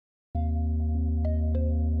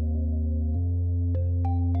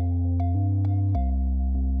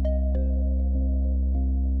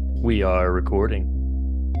We are recording.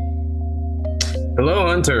 Hello,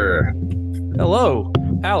 Hunter. Hello,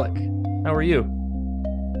 Alec. How are you?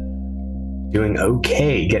 Doing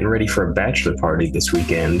okay. Getting ready for a bachelor party this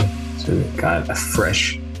weekend. So got a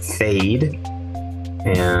fresh fade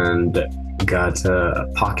and got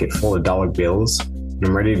a pocket full of dollar bills. And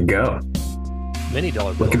I'm ready to go. Many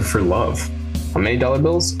dollar Looking bills. for love. How many dollar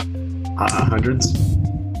bills? Hundreds.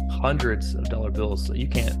 Hundreds of dollar bills. You're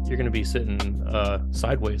going to be sitting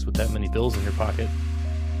sideways with that many bills in your pocket.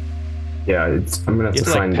 Yeah, I'm gonna have You to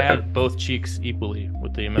have to find pad both cheeks equally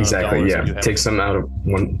with the amount exactly. of dollars Yeah, that you have. take some out of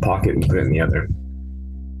one pocket and put it in the other.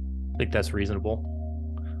 I think that's reasonable.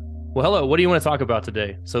 Well, hello. What do you want to talk about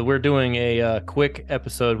today? So we're doing a quick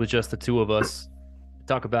episode with just the two of us.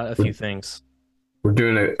 Talk about a few things. We're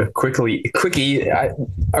doing a quickie.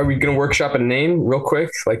 Are we gonna workshop a name real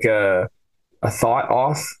quick, like a thought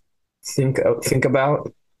off? Think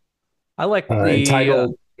about. I like the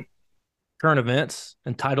Entitled current events,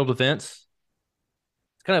 entitled events.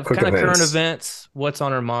 It's kind of quick current events. events. What's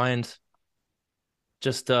on our mind?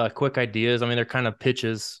 Just quick ideas. I mean, they're kind of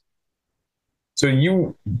pitches. So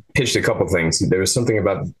you pitched a couple things. There was something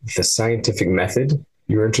about the scientific method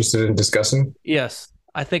you were interested in discussing. Yes,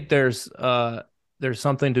 I think there's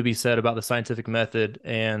something to be said about the scientific method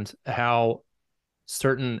and how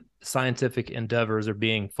certain scientific endeavors are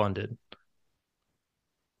being funded.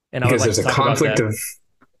 And I would Because like there's to a talk about conflict that. of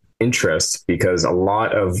interest because a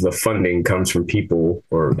lot of the funding comes from people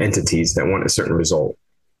or entities that want a certain result.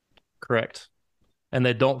 Correct. And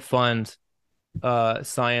they don't fund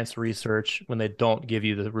science research when they don't give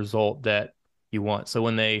you the result that you want. So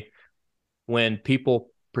when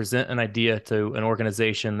people present an idea to an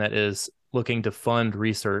organization that is looking to fund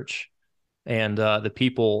research, and the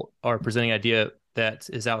people are presenting an idea that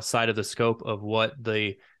is outside of the scope of what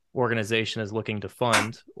the organization is looking to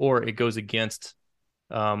fund, or it goes against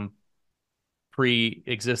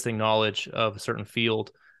pre-existing knowledge of a certain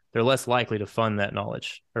field, they're less likely to fund that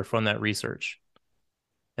knowledge or fund that research.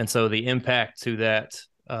 And so the impact to that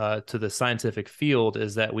to the scientific field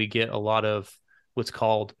is that we get a lot of what's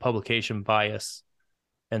called publication bias.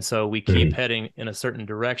 And so we keep heading in a certain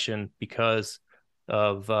direction because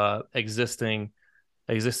of existing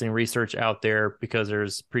research out there, because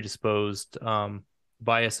there's predisposed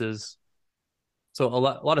biases. So a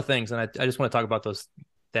lot of things, and I just want to talk about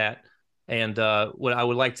that, and what I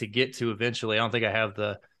would like to get to eventually. I don't think I have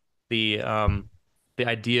the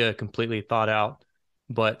idea completely thought out,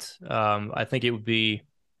 but I think it would be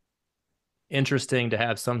interesting to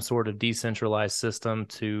have some sort of decentralized system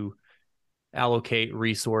to allocate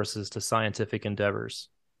resources to scientific endeavors.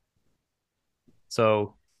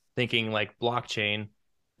 So thinking like blockchain,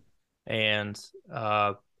 and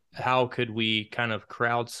how could we kind of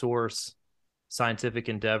crowdsource scientific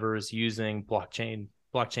endeavors using blockchain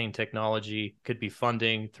technology. Could be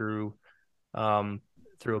funding through a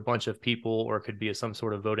bunch of people, or it could be some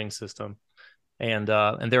sort of voting system. And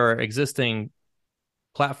there are existing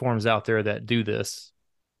platforms out there that do this.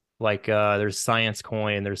 Like there's Science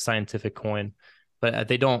Coin, there's Scientific Coin, but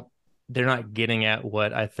they're not getting at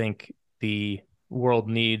what I think the world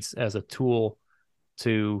needs as a tool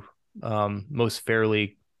to most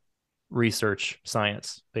fairly research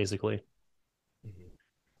science, basically.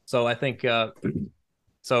 So I think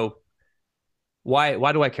so.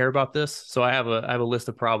 Why do I care about this? So I have a list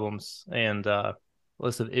of problems and a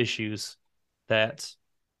list of issues that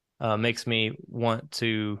makes me want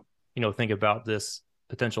to think about this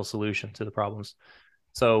potential solution to the problems.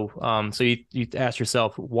 So so you ask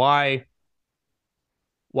yourself, why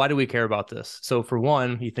do we care about this? So for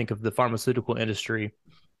one, you think of the pharmaceutical industry.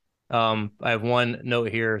 I have one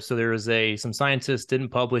note here. So there is some scientists didn't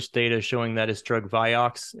publish data showing that its drug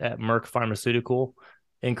Vioxx at Merck Pharmaceutical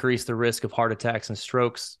increased the risk of heart attacks and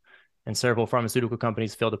strokes. And several pharmaceutical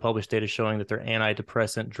companies failed to publish data showing that their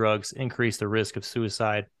antidepressant drugs increase the risk of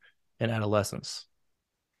suicide in adolescents.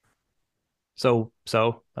 So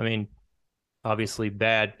I mean, obviously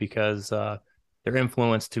bad, because they're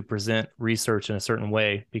influenced to present research in a certain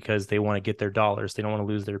way because they want to get their dollars. They don't want to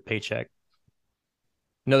lose their paycheck.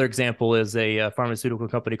 Another example is a pharmaceutical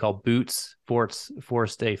company called Boots forced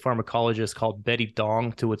a pharmacologist called Betty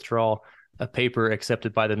Dong to withdraw a paper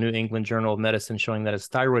accepted by the New England Journal of Medicine showing that its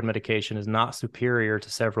thyroid medication is not superior to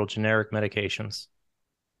several generic medications.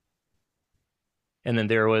 And then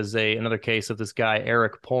there was another case of this guy,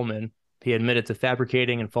 Eric Pullman. He admitted to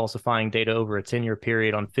fabricating and falsifying data over a 10-year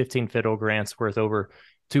period on 15 federal grants worth over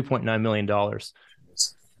 $2.9 million.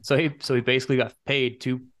 So he basically got paid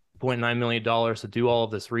 $2.9 million to do all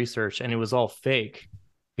of this research, and it was all fake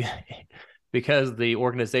because the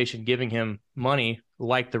organization giving him money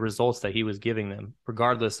liked the results that he was giving them,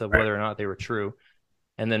 regardless of whether or not they were true.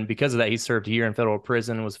 And then because of that, he served a year in federal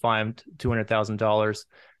prison, was fined $200,000.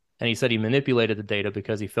 And he said he manipulated the data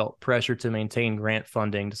because he felt pressure to maintain grant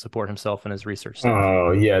funding to support himself and his research staff.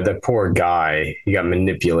 Oh yeah, that poor guy. He got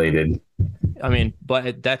manipulated. I mean,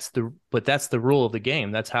 but that's the rule of the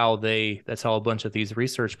game. That's how a bunch of these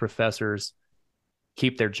research professors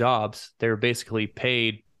keep their jobs. They're basically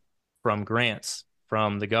paid from grants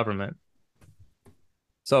from the government.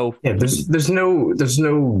 So yeah, there's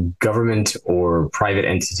no government or private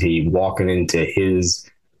entity walking into his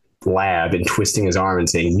lab and twisting his arm and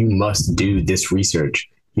saying, you must do this research.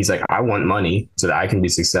 He's like, I want money so that I can be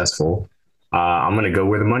successful. I'm going to go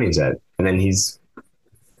where the money's at. And then he's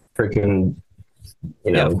freaking,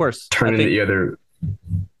 of course, turning the other.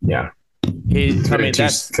 Yeah.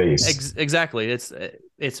 That's exactly. It's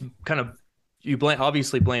kind of, you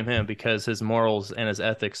obviously blame him because his morals and his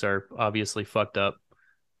ethics are obviously fucked up.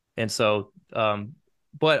 And so,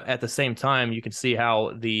 but at the same time, you can see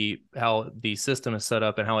how the system is set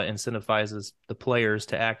up and how it incentivizes the players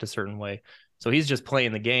to act a certain way. So he's just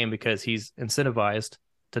playing the game because he's incentivized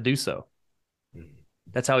to do so.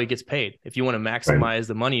 That's how he gets paid. If you want to maximize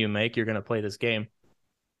the money you make, you're going to play this game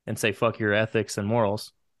and say, fuck your ethics and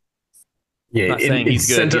morals. Yeah, I'm not saying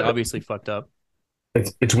he's good. He obviously fucked up.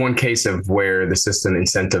 It's one case of where the system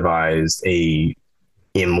incentivized a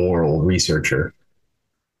immoral researcher.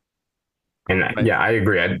 And yeah, I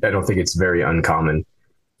agree. I don't think it's very uncommon.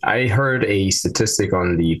 I heard a statistic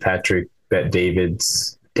on the Patrick Bet David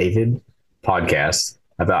podcast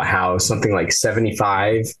about how something like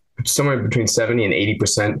somewhere between 70 and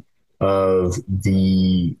 80% of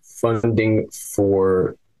the funding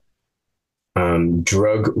for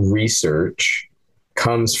drug research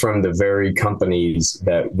comes from the very companies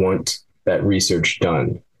that want that research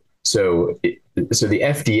done. So the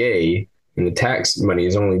FDA and the tax money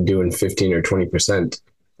is only doing 15 or 20%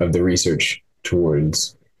 of the research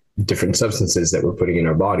towards different substances that we're putting in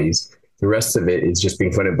our bodies. The rest of it is just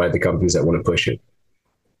being funded by the companies that want to push it.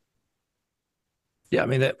 Yeah, I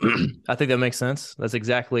mean, I think that makes sense. That's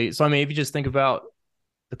exactly. So, I mean, if you just think about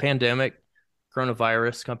the pandemic,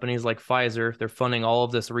 coronavirus, companies like Pfizer, they're funding all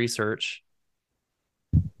of this research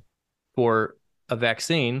for a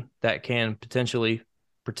vaccine that can potentially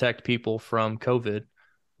protect people from COVID.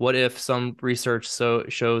 What if some research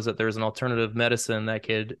shows that there's an alternative medicine that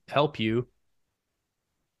could help you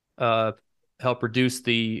help reduce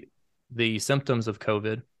the symptoms of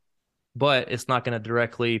COVID, but it's not going to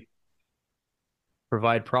directly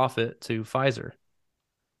provide profit to Pfizer?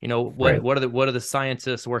 What are the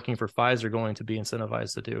scientists working for Pfizer going to be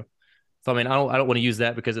incentivized to do? So I mean, I don't want to use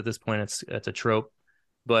that because at this point it's a trope,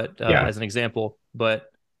 but as an example. But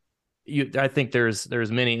I think there's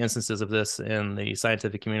many instances of this in the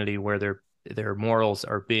scientific community where their morals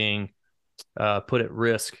are being put at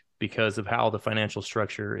risk because of how the financial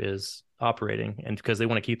structure is operating and because they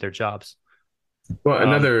want to keep their jobs. Well,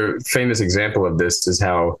 another famous example of this is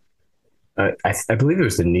how I believe it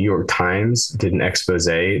was the New York Times did an expose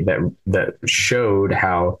that showed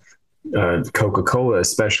how Coca-Cola,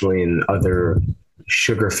 especially in other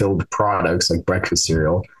sugar-filled products like breakfast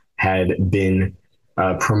cereal, had been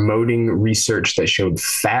promoting research that showed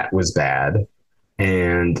fat was bad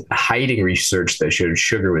and hiding research that showed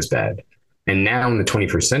sugar was bad. And now in the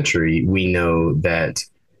 21st century, we know that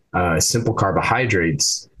simple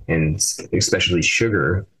carbohydrates and especially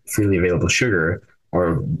sugar, freely available sugar,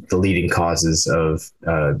 are the leading causes of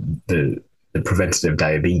the preventative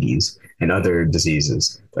diabetes and other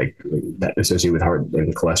diseases like that associated with heart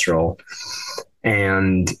and cholesterol.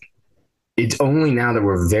 And it's only now that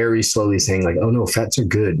we're very slowly saying like, oh no, fats are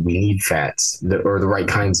good. We need fats or the right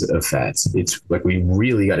kinds of fats. It's like, we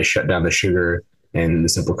really got to shut down the sugar and the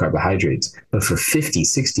simple carbohydrates. But for 50,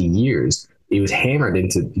 60 years, it was hammered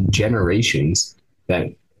into generations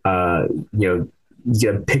that, you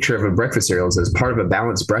get a picture of a breakfast cereal as part of a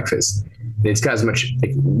balanced breakfast. It's got as much,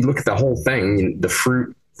 like, you look at the whole thing, the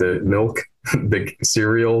fruit, the milk, the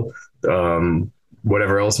cereal,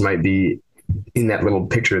 whatever else might be in that little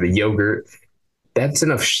picture, the yogurt, that's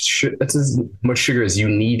enough. That's as much sugar as you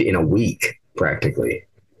need in a week, practically.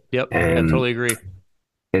 Yep. I totally agree.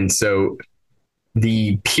 And so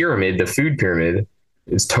the food pyramid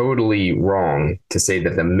is totally wrong to say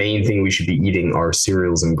that the main thing we should be eating are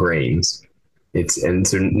cereals and grains. And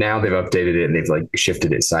so now they've updated it and they've like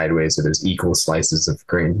shifted it sideways. So there's equal slices of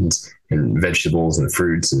grains and vegetables and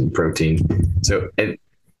fruits and protein. So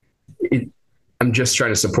I'm just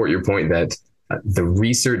trying to support your point that the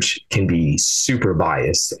research can be super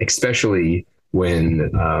biased, especially when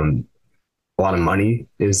a lot of money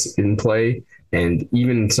is in play. And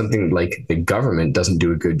even something like the government doesn't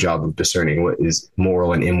do a good job of discerning what is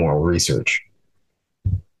moral and immoral research.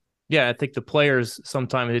 Yeah, I think the players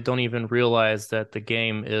sometimes they don't even realize that the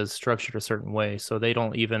game is structured a certain way, so they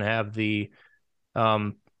don't even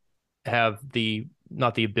um have the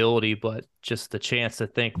not the ability, but just the chance to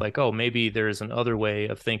think like, oh, maybe there's another way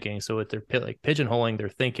of thinking. So if they're like pigeonholing their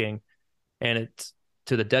thinking, and it's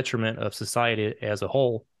to the detriment of society as a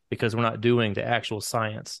whole because we're not doing the actual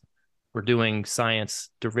science. We're doing science,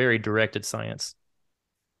 very directed science.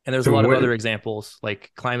 And there's a So lot of what? other examples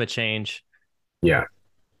like climate change. Yeah.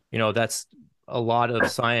 That's a lot of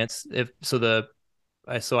science. If so,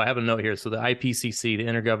 I have a note here. So the IPCC, the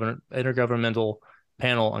Intergovernmental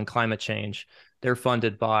Panel on Climate Change, they're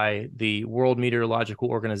funded by the World Meteorological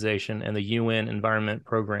Organization and the UN Environment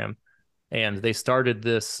Program. And they started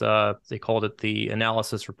this, they called it the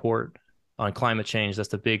Analysis Report on Climate Change. That's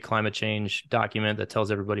the big climate change document that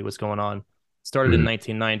tells everybody what's going on. Started in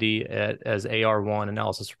 1990 as AR1,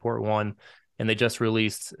 Analysis Report 1, and they just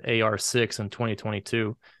released AR6 in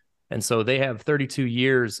 2022. And so they have 32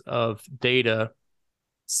 years of data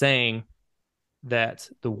saying that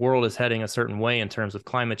the world is heading a certain way in terms of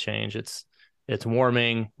climate change. It's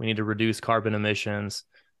warming. We need to reduce carbon emissions.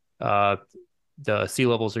 The sea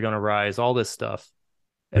levels are going to rise. All this stuff.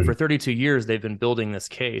 And for 32 years, they've been building this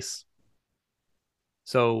case.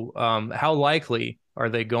 So, how likely are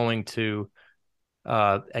they going to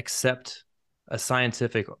accept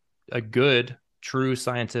a good, true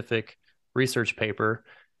scientific research paper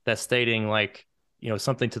that's stating like,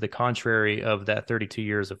 something to the contrary of that 32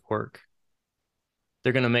 years of work?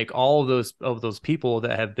 They're going to make all of those people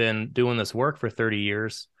that have been doing this work for 30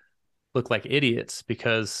 years look like idiots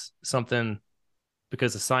because the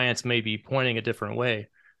science may be pointing a different way.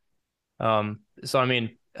 So I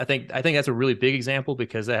mean, I think that's a really big example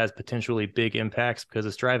because that has potentially big impacts because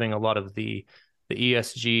it's driving a lot of the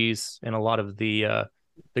ESGs and a lot of the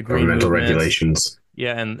green Governmental movements. regulations.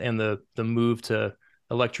 Yeah, and the move to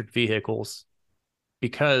electric vehicles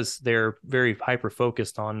because they're very hyper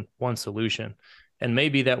focused on one solution. And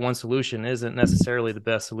maybe that one solution isn't necessarily the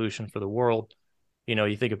best solution for the world.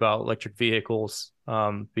 You think about electric vehicles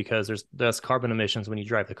because there's less carbon emissions when you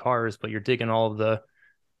drive the cars, but you're digging all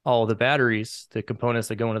of the batteries, the components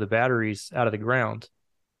that go into the batteries out of the ground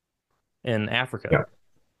in Africa. Yeah.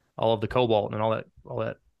 All of the cobalt and all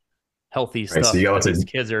that healthy Right, stuff so that these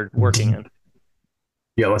kids are working in.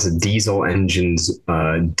 You got lots of diesel engines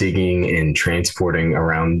digging and transporting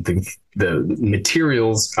around the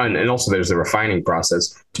materials, and also there's the refining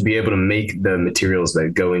process to be able to make the materials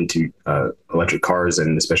that go into electric cars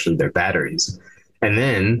and especially their batteries. And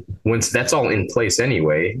then once that's all in place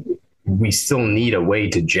anyway, we still need a way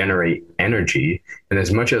to generate energy. And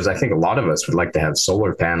as much as I think a lot of us would like to have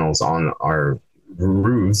solar panels on our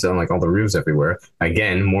roofs, on like all the roofs everywhere,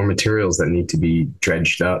 again, more materials that need to be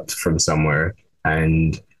dredged up from somewhere.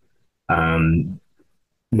 And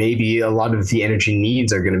maybe a lot of the energy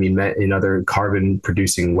needs are going to be met in other carbon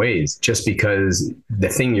producing ways. Just because the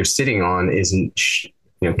thing you're sitting on isn't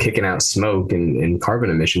kicking out smoke and carbon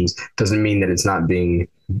emissions doesn't mean that it's not being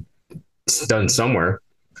done somewhere.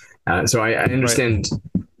 So I understand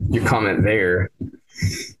your comment there.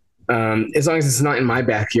 As long as it's not in my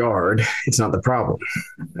backyard, it's not the problem.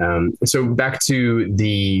 So back to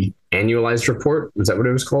the annualized report. Was that what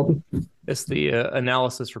it was called? It's the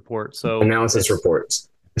analysis report. So analysis reports.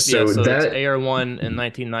 So, so that AR1 in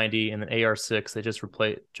 1990 and then AR6, they just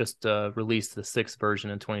released the sixth version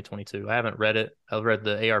in 2022. I haven't read it. I read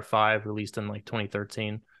the AR5 released in like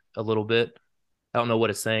 2013 a little bit. I don't know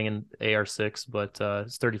what it's saying in AR6, but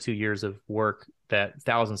it's 32 years of work that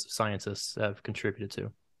thousands of scientists have contributed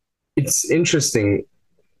to. It's interesting.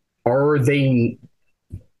 Are they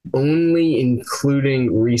only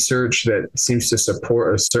including research that seems to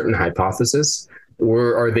support a certain hypothesis,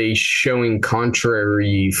 or are they showing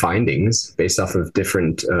contrary findings based off of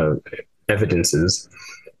different evidences?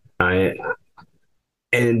 And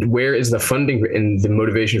where is the funding and the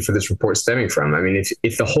motivation for this report stemming from? I mean,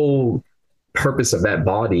 if the whole purpose of that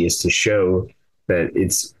body is to show that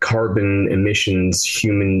it's carbon emissions,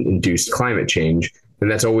 human-induced climate change, then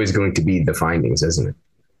that's always going to be the findings, isn't it?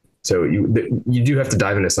 So you do have to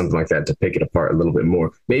dive into something like that to pick it apart a little bit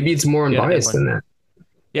more. Maybe it's more unbiased than that.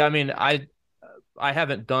 Yeah, I mean, I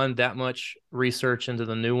haven't done that much research into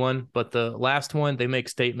the new one, but the last one, they make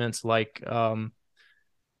statements like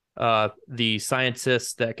the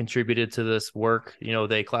scientists that contributed to this work,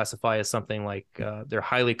 they classify as something like they're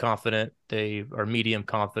highly confident, they are medium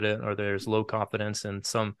confident, or there's low confidence in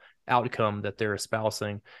some outcome that they're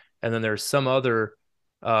espousing. And then there's some other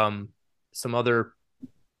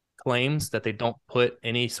claims that they don't put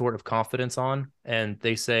any sort of confidence on, and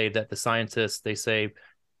they say that the scientists, they say,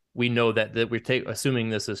 we know that we're assuming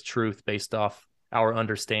this is truth based off our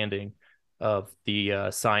understanding of the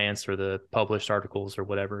science or the published articles or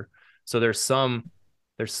whatever. So there's some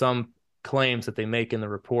claims that they make in the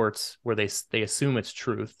reports where they assume it's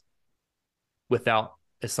truth without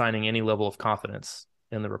assigning any level of confidence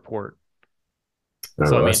in the report.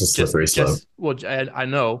 So I mean, that's a slippery slope. Well, I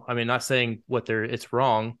know. I mean, not saying it's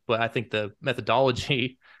wrong, but I think the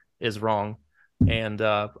methodology is wrong. And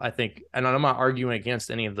I think, and I'm not arguing against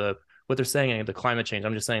any of what they're saying, any of the climate change.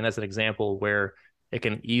 I'm just saying that's an example where it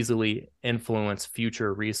can easily influence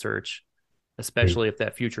future research, especially if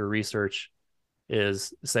that future research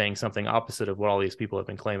is saying something opposite of what all these people have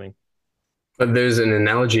been claiming. But there's an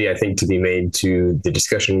analogy, I think, to be made to the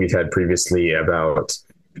discussion we've had previously about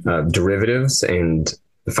derivatives and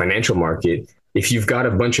the financial market. If you've got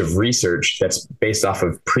a bunch of research that's based off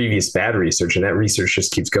of previous bad research, and that research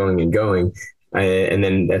just keeps going and going, and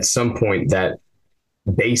then at some point that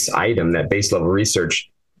base item, that base level research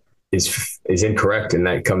is incorrect, and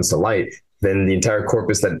that comes to light, then the entire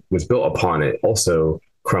corpus that was built upon it also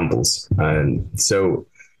crumbles. And so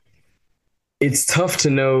it's tough to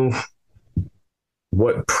know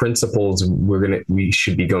what principles we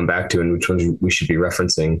should be going back to and which ones we should be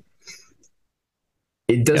referencing.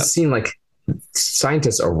 It does seem like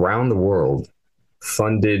scientists around the world,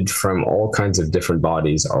 funded from all kinds of different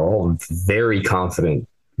bodies, are all very confident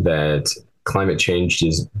that climate change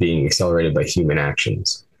is being accelerated by human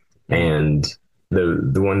actions. And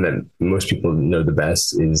the one that most people know the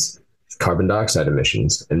best is carbon dioxide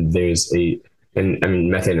emissions. And and I mean,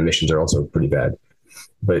 methane emissions are also pretty bad,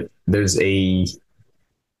 but there is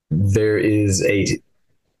a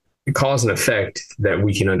cause and effect that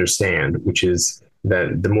we can understand, which is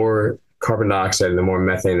that the more carbon dioxide and the more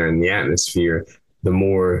methane are in the atmosphere, the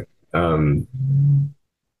more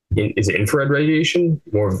is it infrared radiation?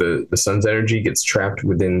 More of the sun's energy gets trapped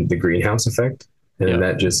within the greenhouse effect. And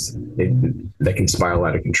that that can spiral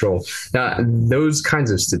out of control. Now, those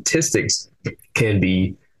kinds of statistics can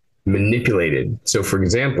be manipulated. So, for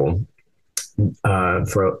example,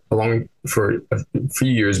 for a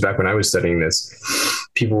few years back when I was studying this,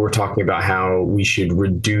 people were talking about how we should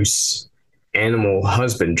reduce animal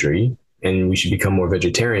husbandry and we should become more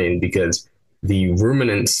vegetarian because the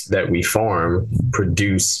ruminants that we farm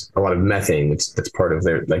produce a lot of methane. That's part of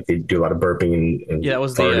their, like, they do a lot of burping and that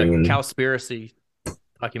was the Cowspiracy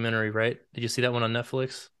documentary, right? Did you see that one on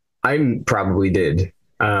Netflix? I probably did.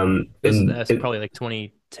 That's probably like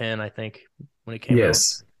 2010, I think, when it came out.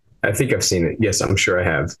 Yes, I think I've seen it. Yes, I'm sure I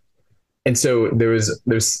have. And so there's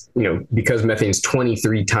because methane is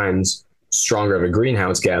 23 times stronger of a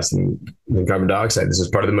greenhouse gas than carbon dioxide. This is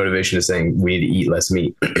part of the motivation of saying we need to eat less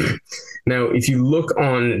meat. Now, if you look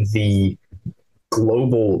on the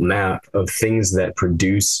global map of things that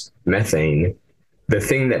produce methane, the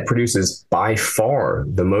thing that produces by far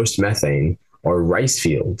the most methane are rice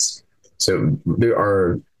fields. So there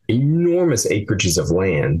are enormous acreages of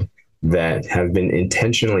land that have been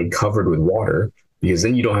intentionally covered with water, because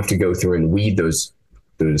then you don't have to go through and weed those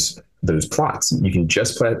plots. You can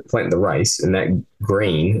just plant the rice, and that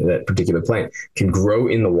grain, that particular plant, can grow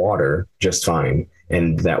in the water just fine.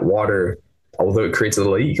 And that water, although it creates a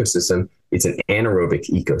little ecosystem, it's an anaerobic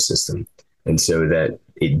ecosystem. And so that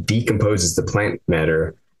it decomposes the plant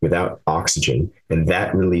matter without oxygen, and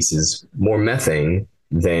that releases more methane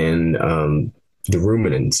than the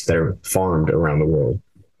ruminants that are farmed around the world.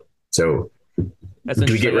 So do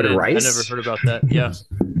we get rid of rice? I never heard about that. Yeah.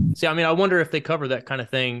 See, I mean, I wonder if they cover that kind of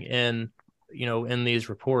thing in these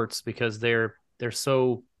reports, because they're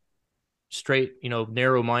so straight,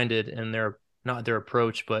 narrow-minded in not their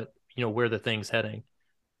approach, but where the thing's heading.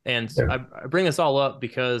 And I bring this all up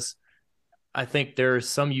because I think there's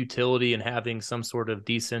some utility in having some sort of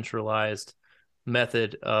decentralized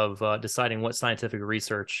method of deciding what scientific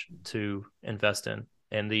research to invest in.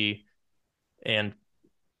 And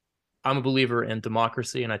I'm a believer in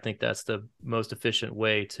democracy, and I think that's the most efficient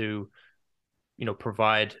way to,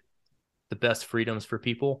 provide the best freedoms for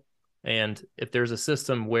people. And if there's a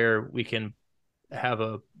system where we can have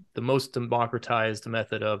the most democratized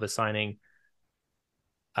method of assigning,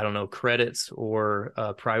 I don't know, credits or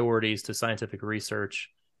priorities to scientific research,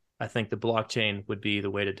 I think the blockchain would be the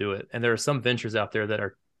way to do it. And there are some ventures out there that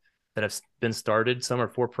have been started. Some are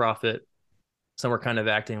for profit. Some are kind of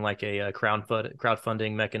acting like a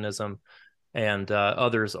crowdfunding mechanism, and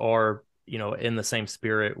others are, in the same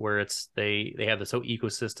spirit, where they have this whole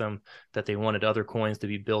ecosystem that they wanted other coins to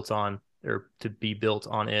be built on, or to be built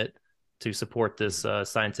on it, to support this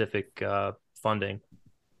scientific funding.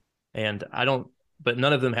 And but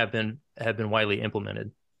none of them have been widely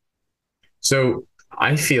implemented. So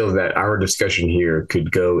I feel that our discussion here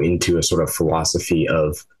could go into a sort of philosophy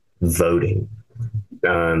of voting.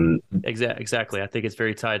 Exactly. I think it's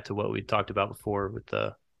very tied to what we talked about before with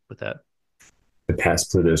that. The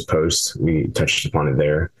past Pluto's post, we touched upon it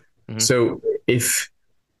there. Mm-hmm. So if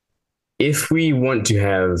we want to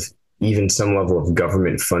have even some level of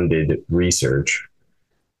government funded research,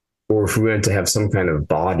 or if we want to have some kind of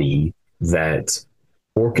body that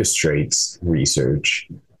orchestrates research,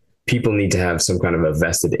 people need to have some kind of a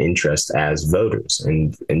vested interest as voters.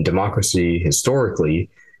 And in democracy, historically,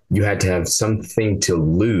 you had to have something to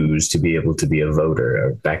lose to be able to be a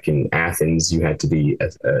voter. Back in Athens, you had to be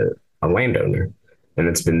a landowner. And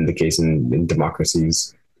it's been the case in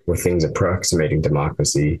democracies or things approximating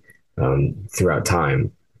democracy throughout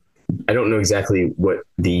time. I don't know exactly what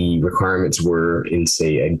the requirements were in,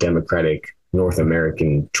 say, a democratic North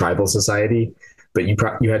American tribal society, but you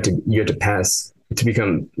had to pass to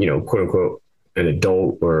become, quote unquote, an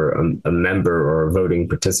adult or a member or a voting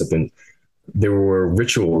participant. There were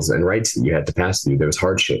rituals and rites that you had to pass through. There was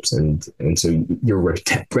hardships, and so your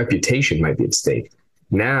reputation might be at stake.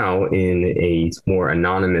 Now, in a more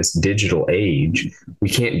anonymous digital age, we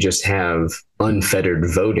can't just have unfettered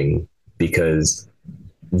voting, because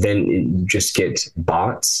then you just get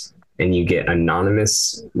bots and you get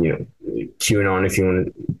anonymous, QAnon, if you want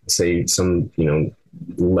to say, some,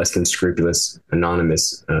 less than scrupulous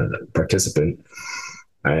anonymous participant.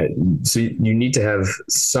 So you need to have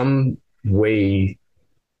some way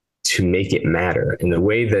to make it matter. And the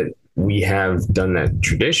way that we have done that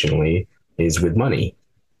traditionally is with money.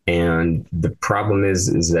 And the problem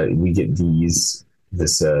is that we get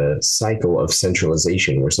this cycle of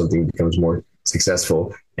centralization where something becomes more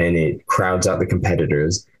successful and it crowds out the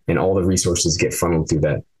competitors, and all the resources get funneled through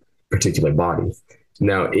that particular body.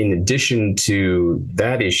 Now, in addition to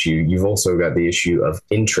that issue, you've also got the issue of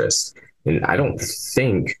interest. And I don't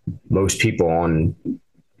think most people on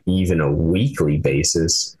even a weekly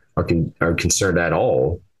basis are concerned at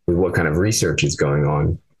all with what kind of research is going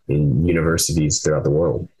on in universities throughout the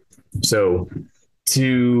world. So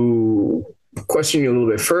to question you a little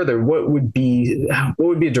bit further, what would be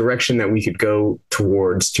a direction that we could go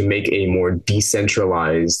towards to make a more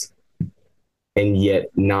decentralized and yet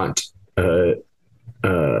not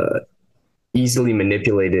easily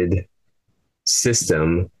manipulated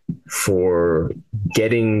system for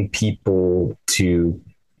getting people to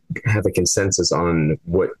have a consensus on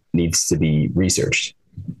what needs to be researched?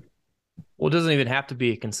 Well, it doesn't even have to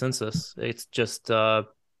be a consensus. It's just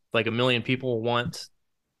like a million people want,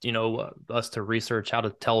 us to research how to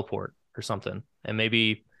teleport or something. And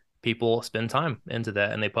maybe people spend time into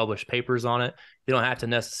that and they publish papers on it. They don't have to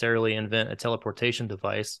necessarily invent a teleportation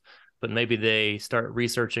device, but maybe they start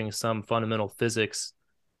researching some fundamental physics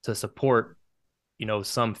to support,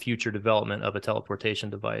 some future development of a teleportation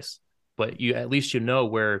device. But at least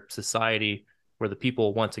where the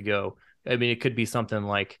people want to go. I mean, it could be something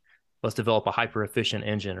like, let's develop a hyper efficient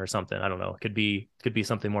engine or something. I don't know. It could be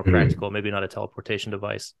something more practical, maybe not a teleportation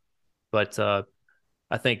device. But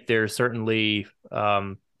I think there's certainly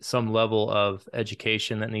some level of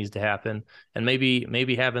education that needs to happen. And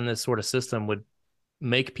maybe having this sort of system would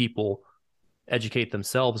make people educate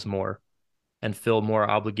themselves more and feel more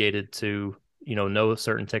obligated to, know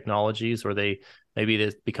certain technologies, or maybe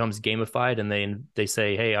this becomes gamified and they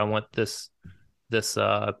say, hey, I want this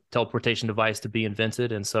teleportation device to be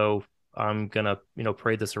invented, and so I'm gonna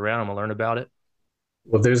parade this around. I'm gonna learn about it.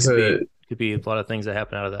 Well, could be a lot of things that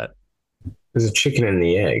happen out of that. There's a chicken and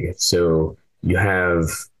the egg. So you have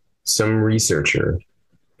some researcher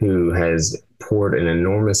who has poured an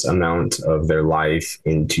enormous amount of their life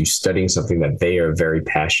into studying something that they are very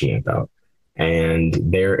passionate about, and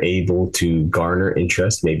they're able to garner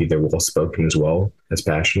interest. Maybe they're well spoken as well as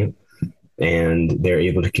passionate, and they're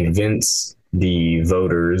able to convince the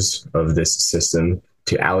voters of this system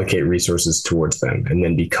to allocate resources towards them. And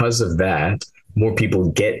then because of that, more people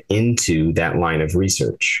get into that line of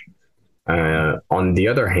research. On the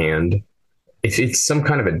other hand, if it's some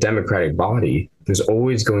kind of a democratic body, there's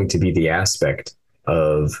always going to be the aspect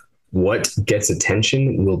of what gets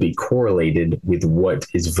attention will be correlated with what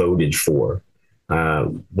is voted for.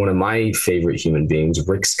 One of my favorite human beings,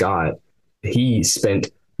 Rick Scott, he spent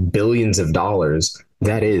billions of dollars.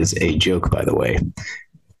 That is a joke, by the way.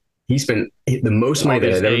 He spent the most money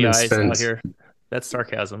that had ever been spent. Here. That's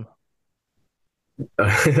sarcasm.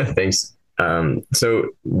 Thanks. So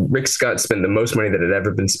Rick Scott spent the most money that had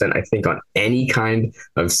ever been spent, I think, on any kind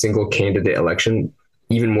of single candidate election,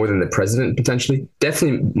 even more than the president, potentially.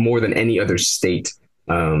 Definitely more than any other state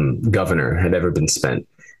governor had ever been spent.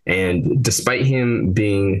 And despite him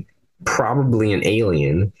being probably an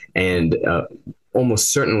alien and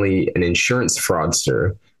almost certainly an insurance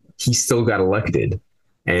fraudster, he still got elected.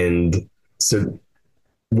 And so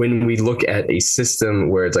when we look at a system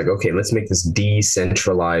where it's like, okay, let's make this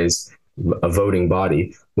decentralized a voting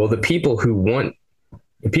body. Well, the people who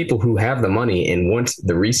have the money and want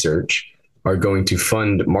the research are going to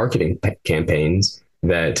fund marketing campaigns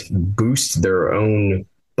that boost their own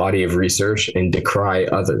body of research and decry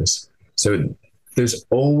others. So there's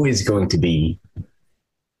always going to be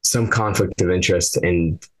some conflict of interest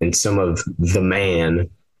and some of the man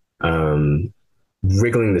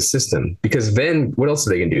wriggling the system, because then what else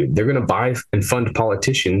are they going to do? They're going to buy and fund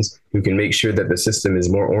politicians who can make sure that the system is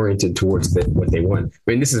more oriented towards what they want.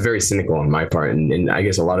 I mean, this is very cynical on my part, and I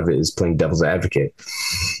guess a lot of it is playing devil's advocate.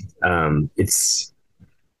 It's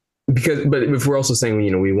because, but if we're also saying,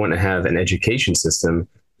 we want to have an education system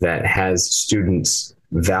that has students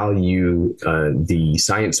value the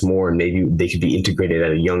science more, and maybe they could be integrated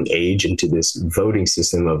at a young age into this voting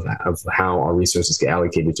system of how our resources get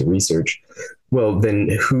allocated to research. Well, then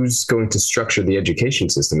who's going to structure the education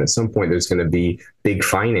system? At some point, there's going to be big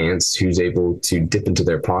finance who's able to dip into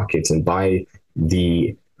their pockets and buy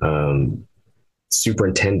the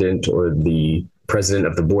superintendent or the president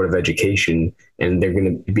of the board of education, and they're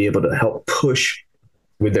going to be able to help push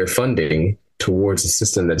with their funding towards a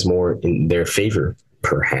system that's more in their favor,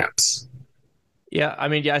 perhaps. Yeah, I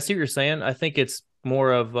mean, yeah, I see what you're saying. I think it's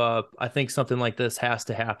more of, I think something like this has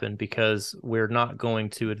to happen because we're not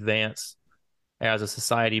going to advance as a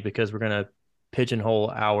society because we're going to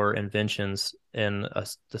pigeonhole our inventions in a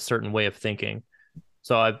certain way of thinking.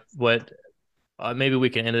 So maybe we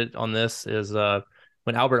can end it on this is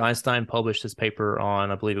when Albert Einstein published his paper on,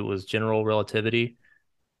 I believe it was general relativity,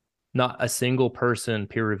 not a single person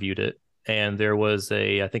peer reviewed it. And there was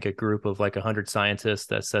I think a group of like 100 scientists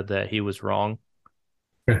that said that he was wrong.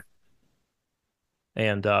 Yeah.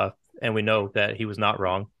 And we know that he was not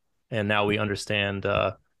wrong. And now we understand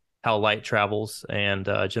how light travels and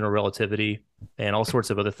general relativity and all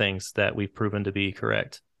sorts of other things that we've proven to be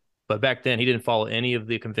correct. But back then he didn't follow any of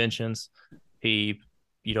the conventions. He,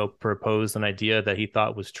 proposed an idea that he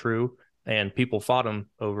thought was true, and people fought him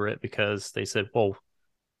over it because they said, well,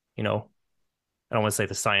 I don't want to say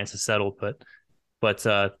the science is settled, but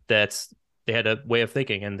that's, they had a way of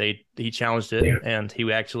thinking, and he challenged it, and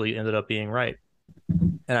he actually ended up being right.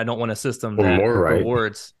 And I don't want a system that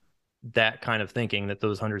rewards that kind of thinking, that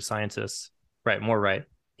those 100 scientists, more right.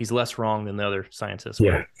 He's less wrong than the other scientists.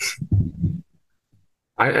 Yeah.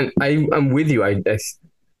 I'm with you. I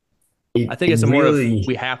think it's more of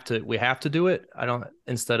we have to do it. I don't,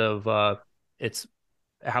 instead of it's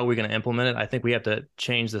how we're going to implement it. I think we have to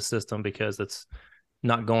change the system because it's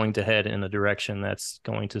not going to head in a direction that's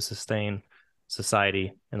going to sustain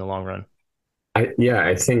society in the long run.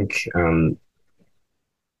 I think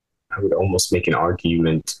I would almost make an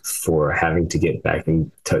argument for having to get back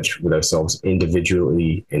in touch with ourselves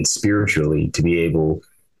individually and spiritually to be able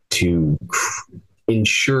to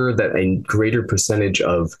ensure that a greater percentage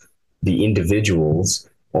of the individuals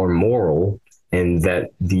are moral, and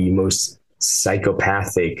that the most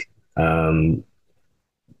psychopathic,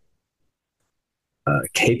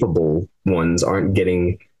 capable ones aren't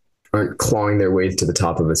clawing their way to the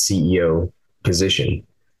top of a CEO position.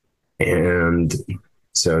 And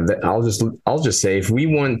so that I'll just say, if we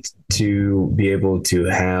want to be able to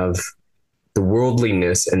have the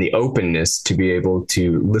worldliness and the openness to be able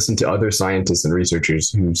to listen to other scientists and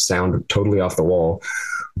researchers who sound totally off the wall,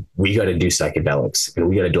 we got to do psychedelics, and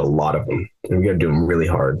we got to do a lot of them, and we got to do them really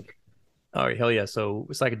hard. All right, hell yeah! So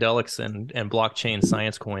psychedelics and blockchain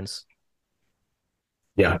science coins.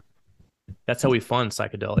 Yeah, that's how we fund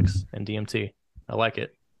psychedelics and DMT. I like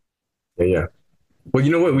it. Yeah. Well,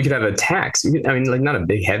 you know what? We could have a tax. I mean, like not a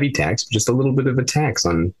big heavy tax, but just a little bit of a tax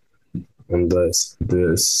on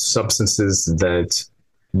the substances that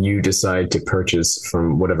you decide to purchase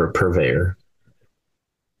from whatever purveyor.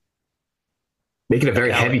 Make it a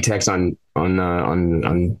very heavy tax on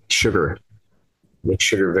sugar. Make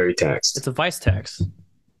sugar very taxed. It's a vice tax.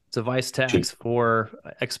 It's a vice tax for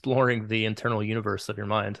exploring the internal universe of your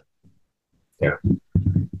mind. Yeah.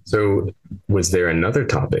 So was there another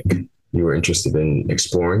topic you were interested in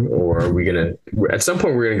exploring, or are we going to, at some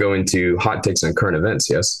point we're going to go into hot takes on current events?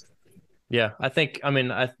 Yes. Yeah,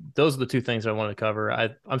 those are the two things I wanted to cover.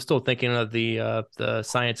 I'm still thinking of the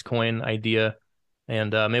science coin idea,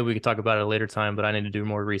 and maybe we could talk about it at a later time, but I need to do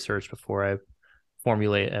more research before I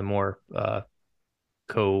formulate a more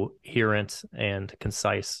coherent and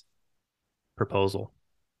concise proposal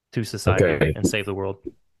to society and save the world.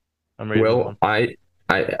 I'm ready. Well, I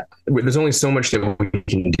there's only so much that we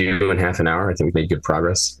can do in half an hour. I think we've made good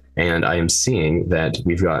progress, and I am seeing that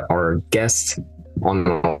we've got our guest on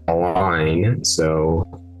the line, so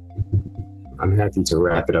I'm happy to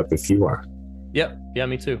wrap it up if you are. Yep. Yeah,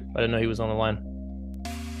 me too. I didn't know he was on the line.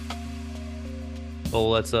 Well,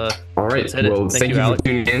 let's all right. Well, thank you for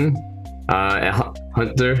tuning in.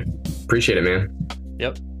 Hunter, appreciate it, man.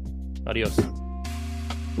 Yep. Adios.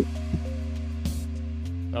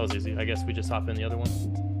 That was easy. I guess we just hop in the other one.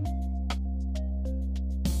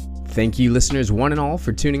 Thank you, listeners, one and all,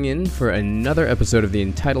 for tuning in for another episode of the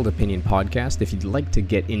Entitled Opinion Podcast. If you'd like to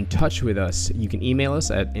get in touch with us, you can email us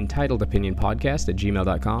at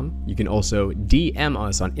entitledopinionpodcast@gmail.com. You can also DM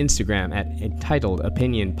us on Instagram at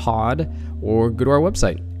entitledopinionpod, or go to our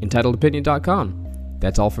website, entitledopinion.com.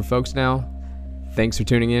 That's all for folks now. Thanks for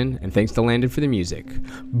tuning in, and thanks to Landon for the music.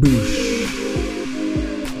 Boosh.